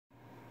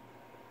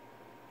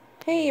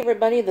Hey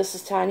everybody, this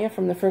is Tanya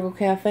from the Frugal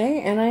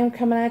Cafe, and I am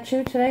coming at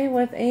you today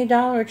with a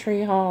Dollar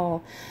Tree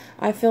haul.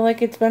 I feel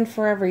like it's been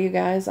forever, you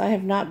guys. I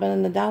have not been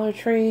in the Dollar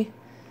Tree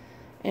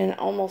in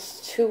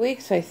almost 2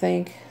 weeks, I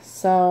think.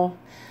 So,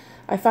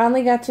 I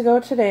finally got to go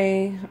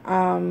today.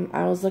 I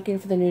was looking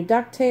for the new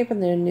duct tape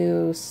and the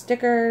new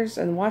stickers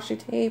and washi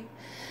tape.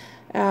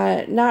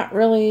 Not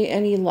really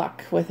any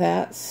luck with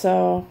that,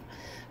 so...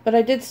 But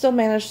I did still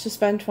manage to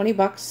spend 20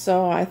 bucks,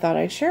 so I thought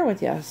I'd share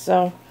with you.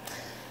 So...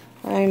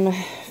 I'm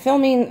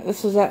filming,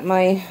 this was at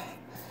my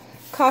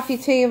coffee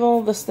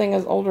table. This thing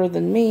is older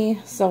than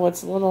me, so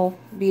it's a little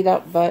beat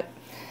up, but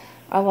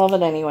I love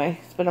it anyway.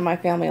 It's been in my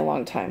family a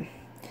long time.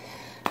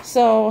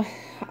 So,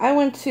 I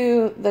went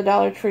to the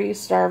Dollar Tree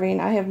starving.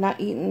 I have not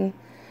eaten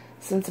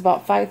since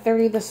about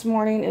 5:30 this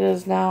morning. It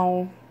is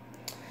now,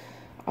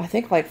 I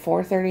think, like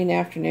 4:30 in the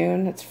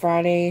afternoon. It's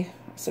Friday,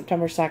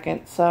 September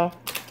 2nd. So,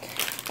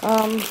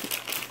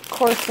 of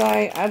course,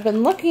 I've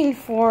been looking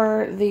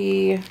for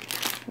the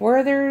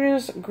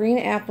Werther's green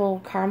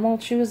apple caramel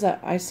chews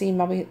that I've seen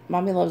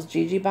Mommy Loves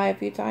Gigi buy a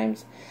few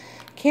times.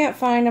 Can't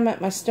find them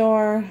at my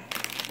store.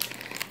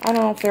 I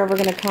don't know if they're ever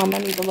going to come. I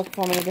need to look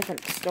for them in a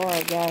different store,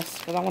 I guess,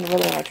 because I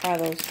really want to try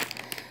those.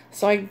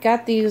 So I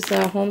got these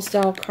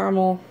Homestyle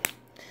caramel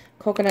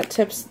coconut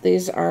tips.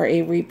 These are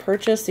a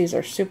repurchase. These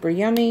are super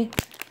yummy.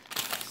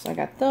 So I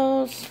got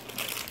those.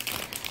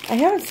 I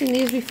haven't seen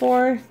these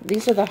before.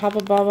 These are the Hubba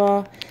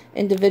Bubba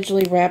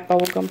individually wrapped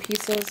bubblegum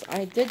pieces.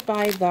 I did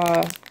buy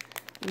the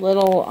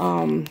little,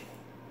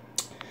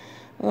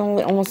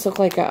 it almost looked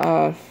like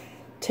a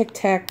Tic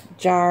Tac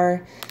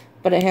jar,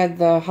 but it had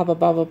the Hubba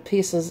Bubba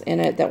pieces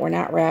in it that were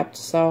not wrapped,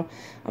 so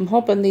I'm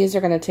hoping these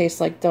are going to taste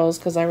like those,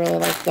 because I really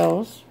like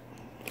those.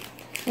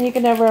 And you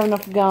can never have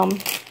enough gum.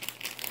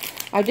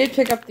 I did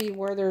pick up the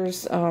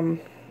Werther's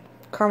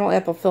caramel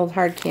apple filled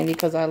hard candy,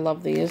 because I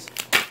love these.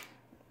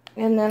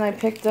 And then I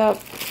picked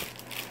up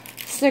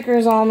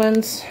Snickers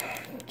almonds,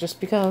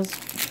 just because.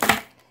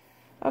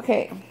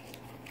 Okay.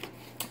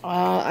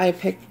 I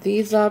picked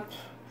these up.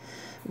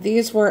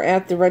 These were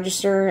at the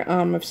register.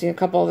 I've seen a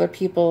couple other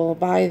people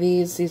buy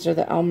these. These are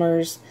the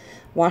Elmer's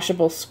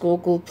washable school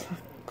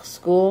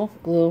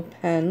glue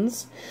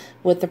pens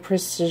with the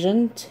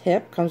precision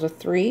tip. Comes with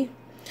 3.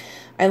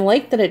 I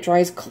like that it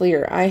dries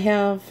clear. I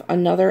have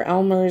another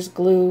Elmer's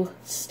glue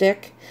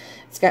stick.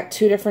 It's got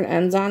 2 different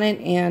ends on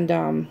it,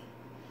 and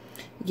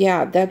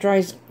yeah, that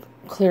dries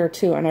clear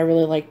too, and I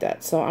really like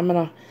that. So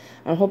I'm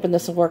hoping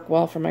this will work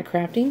well for my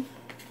crafting.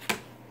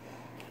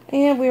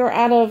 And we were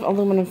out of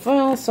aluminum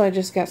foil, so I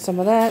just got some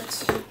of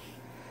that.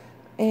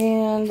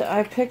 And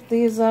I picked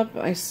these up.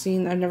 I've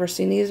never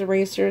seen these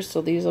erasers,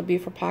 so these will be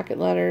for pocket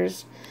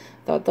letters.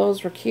 Thought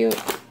those were cute.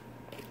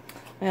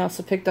 I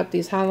also picked up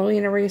these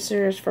Halloween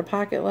erasers for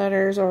pocket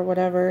letters or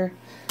whatever.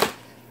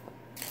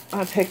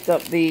 I picked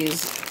up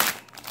these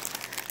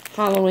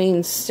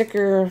Halloween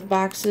sticker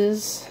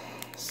boxes,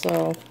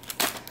 so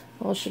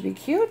those should be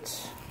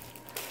cute.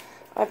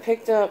 I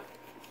picked up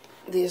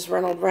these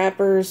Reynolds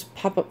Wrappers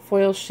pop-up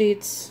foil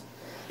sheets.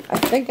 I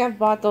think I've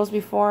bought those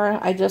before.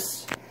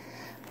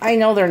 I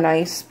know they're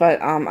nice, but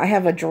I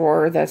have a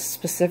drawer that's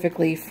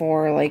specifically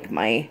for like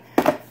my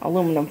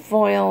aluminum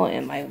foil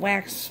and my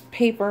wax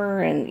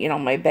paper and, you know,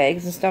 my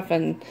bags and stuff,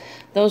 and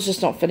those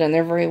just don't fit in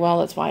there very well.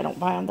 That's why I don't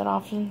buy them that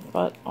often,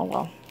 but oh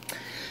well.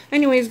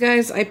 Anyways,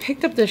 guys, I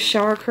picked up this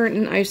shower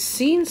curtain. I've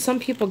seen some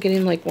people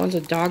getting like ones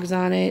with dogs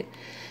on it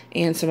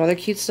and some other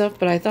cute stuff,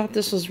 but I thought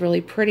this was really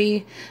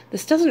pretty.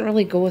 This doesn't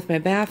really go with my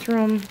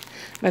bathroom.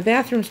 My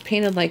bathroom's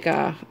painted like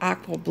a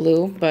aqua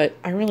blue, but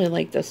I really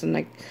like this, and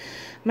like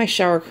my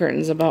shower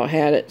curtains about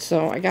had it,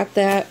 so I got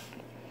that.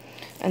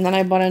 And then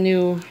I bought a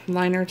new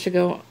liner to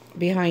go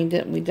behind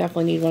it, and we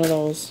definitely need one of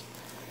those.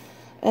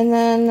 And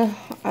then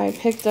I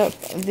picked up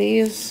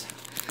these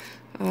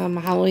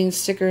Halloween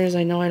stickers.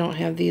 I know I don't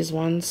have these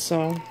ones,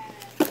 so...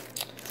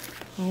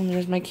 Oh,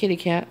 there's my kitty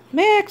cat.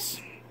 Max!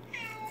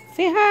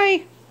 Say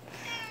hi!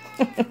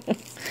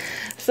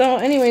 So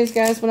anyways,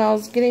 guys, when I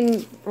was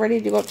getting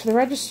ready to go up to the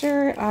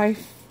register, I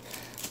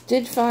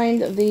did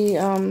find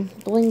the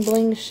bling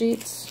bling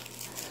sheets.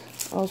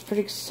 I was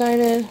pretty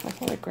excited. I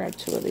thought I grabbed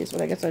 2 of these,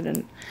 but I guess I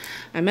didn't.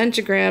 I meant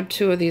to grab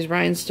 2 of these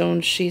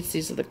rhinestone sheets.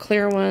 These are the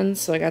clear ones,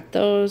 so I got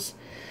those.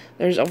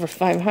 There's over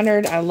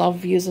 500. I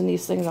love using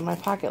these things on my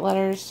pocket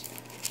letters.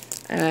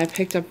 And I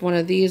picked up one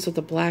of these with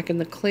the black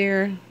and the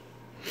clear.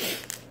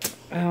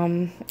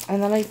 And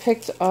then I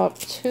picked up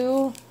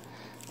 2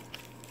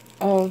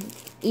 of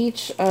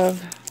each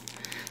of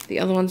the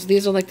other ones.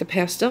 These are like the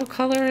pastel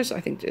colors. I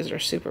think these are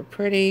super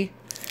pretty.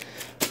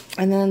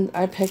 And then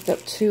I picked up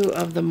 2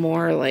 of the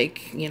more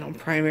like, you know,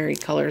 primary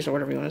colors or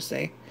whatever you want to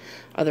say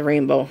of the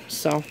rainbow.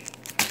 So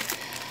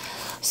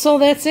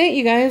that's it,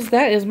 you guys.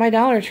 That is my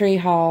Dollar Tree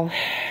haul.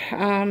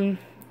 I'm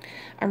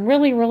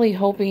really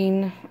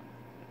hoping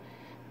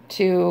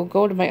to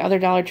go to my other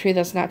Dollar Tree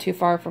that's not too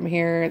far from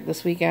here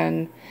this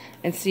weekend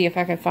and see if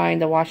I can find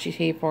the washi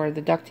tape or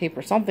the duct tape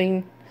or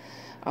something.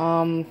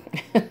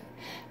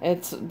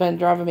 It's been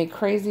driving me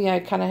crazy. I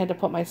kind of had to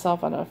put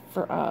myself on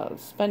a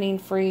spending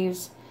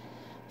freeze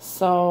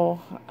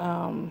So,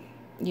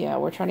 yeah,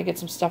 we're trying to get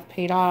some stuff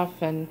paid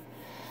off and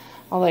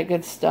all that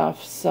good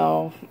stuff.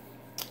 So,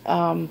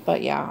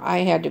 but yeah, I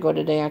had to go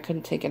today. I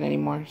couldn't take it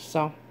anymore.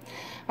 So,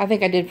 I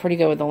think I did pretty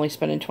good with only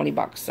spending 20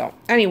 bucks. So,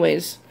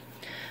 anyways,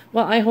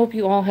 well, I hope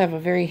you all have a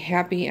very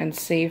happy and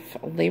safe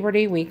Labor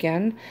Day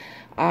weekend.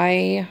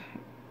 I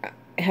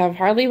have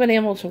hardly been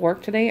able to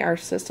work today. Our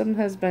system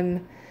has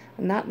been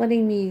not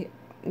letting me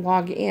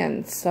log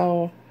in.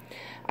 So,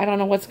 I don't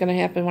know what's going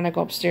to happen when I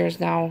go upstairs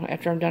now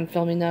after I'm done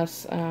filming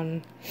this.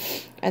 And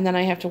then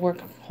I have to work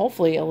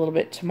hopefully a little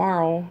bit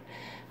tomorrow.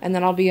 And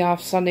then I'll be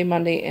off Sunday,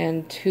 Monday,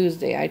 and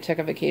Tuesday. I took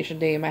a vacation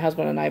day. My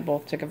husband and I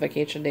both took a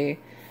vacation day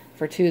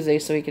for Tuesday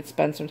so we could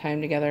spend some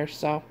time together.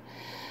 So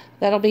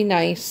that'll be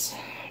nice.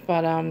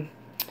 But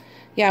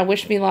yeah,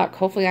 wish me luck.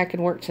 Hopefully I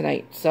can work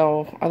tonight.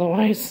 So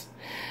otherwise,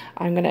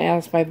 I'm going to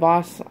ask my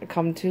boss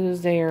come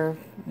Tuesday or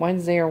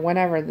Wednesday or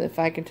whenever if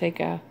I can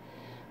take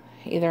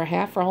either a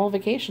half or a whole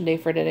vacation day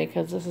for today,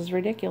 because this is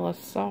ridiculous.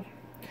 So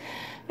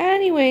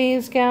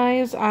anyways,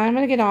 guys, I'm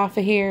going to get off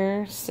of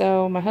here.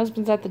 So my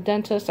husband's at the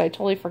dentist. I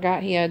totally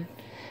forgot he had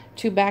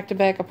 2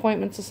 back-to-back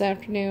appointments this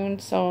afternoon.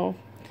 So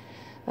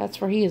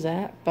that's where he's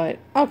at. But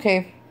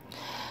okay,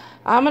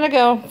 I'm going to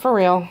go for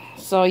real.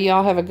 So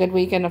y'all have a good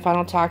weekend. If I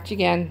don't talk to you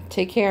again,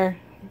 take care.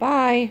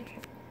 Bye.